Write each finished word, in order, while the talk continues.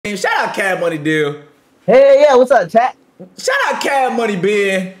Shout out Cab Money Deal. Hey, yeah, what's up, chat? Shout out Cab Money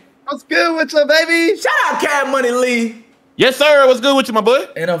Ben. What's good with you, baby? Shout out Cab Money Lee. Yes, sir. What's good with you, my boy?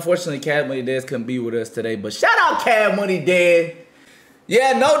 And unfortunately, Cab Money Dez couldn't be with us today, but shout out Cab Money Dez.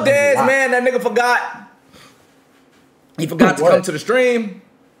 Yeah, no Dez, man. That nigga forgot. He forgot to come to the stream.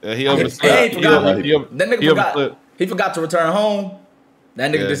 Yeah, he overslept. That nigga forgot. He forgot to return home.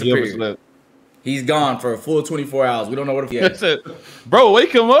 That nigga disappeared. He's gone for a full 24 hours. We don't know what he is. Bro,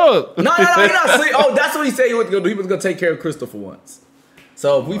 wake him up. No, he not asleep. Oh, that's what he said he was going to do. He was going to take care of Crystal for once.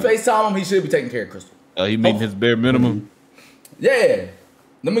 So if we FaceTime him, he should be taking care of Crystal. He meeting his bare minimum. Yeah.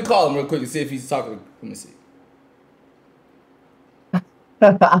 Let me call him real quick and see if he's talking. Let me see.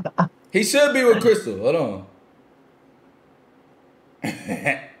 He should be with Crystal. Hold on.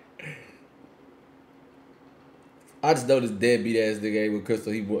 I just know this deadbeat ass nigga ain't with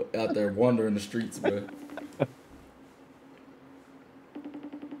Crystal. He out there wandering the streets, bro.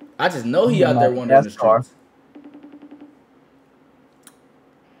 I just know he out there wandering the streets.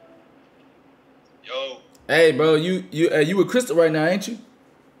 Yo. Hey, bro, you with Crystal right now, ain't you?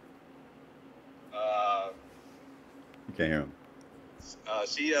 You can't hear him.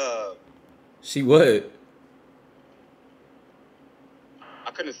 She what? I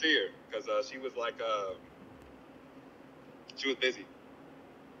couldn't see her because she was like she was busy.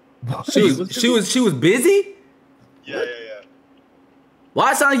 She was busy? Yeah.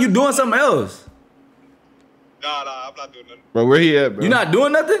 Why sound like you doing something else? Nah, I'm not doing nothing. Bro, where he at, bro? You not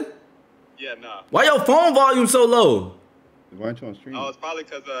doing nothing? Yeah, nah. Why your phone volume so low? Why aren't you on stream? Oh, it's probably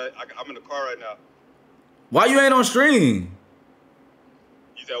because I'm in the car right now. Why you ain't on stream?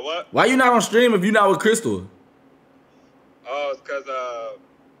 You said what? Why you not on stream if you not with Crystal? Oh, it's because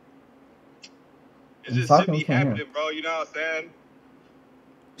it just shit be happening, bro. You know what I'm saying?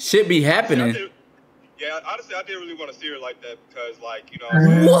 Shit be happening. Yeah, honestly, I didn't really want to see her like that because, like, you know,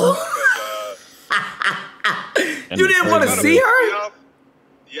 because, you didn't want to see her?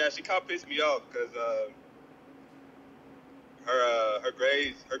 Yeah, she kind of pissed me off because her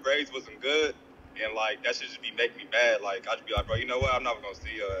grades wasn't good, and like that should just be making me mad. Like I'd be like, bro, you know what? I'm not gonna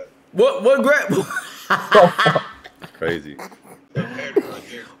see her. What grade? Crazy.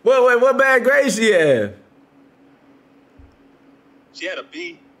 What bad grade she have? She had a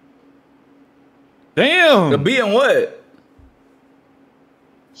B. Damn. A B in what?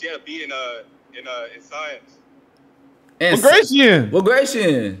 She had a B in science. What grade she in? What grade she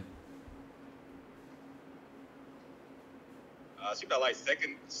in? She felt like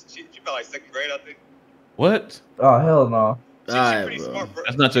second. She felt like second grade, I think. What? Oh hell no. She's pretty smart.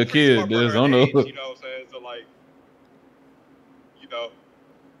 That's not your kid, dude. I don't know. You know what I'm saying? So like, you know,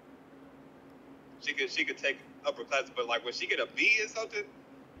 she could take upper classes, but like when she get a B in something,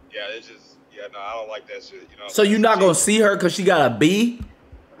 yeah, it's just no, I don't like that shit. You know. So you not gonna see her because she got a B?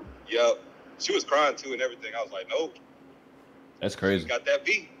 Yep. She was crying too and everything. I was like, nope. That's crazy. She got that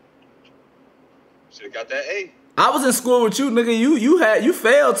B. Should have got that A. I was in school with you, nigga. You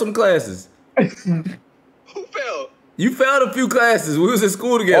failed some classes. Who failed? You failed a few classes. We was in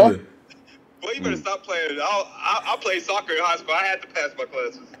school together. Boy, you better stop playing. I played soccer in high school. I had to pass my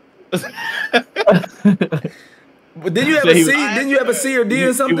classes. But did you ever see? Didn't you ever C or D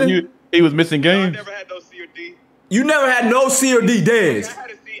or something? He was missing games. No, I never had no C or D. You never had no C or D, Dez. I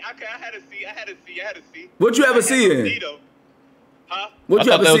had a C. I had a C. What you ever see in? D, though. Huh? What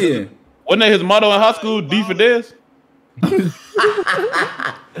you ever see in? Wasn't that his motto in high school? D for Des?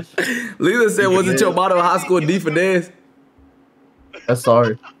 Lila said, wasn't your motto in high school D for Des? That's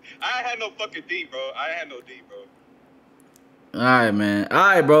sorry. I had no fucking D, bro. I had no D, bro. All right, man. All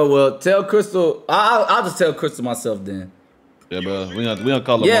right, bro. Well, tell Crystal. I'll just tell Crystal myself then. Yeah, bro. We gonna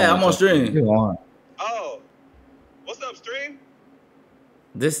call him. Yeah, I'm on stream. Oh. What's up, stream?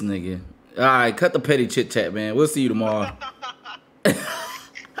 This nigga. All right, cut the petty chit chat, man. We'll see you tomorrow.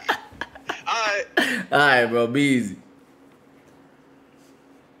 All right, bro. Be easy.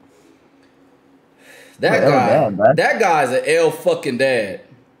 That guy's an L fucking dad.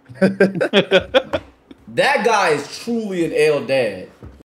 That guy is truly an L dad.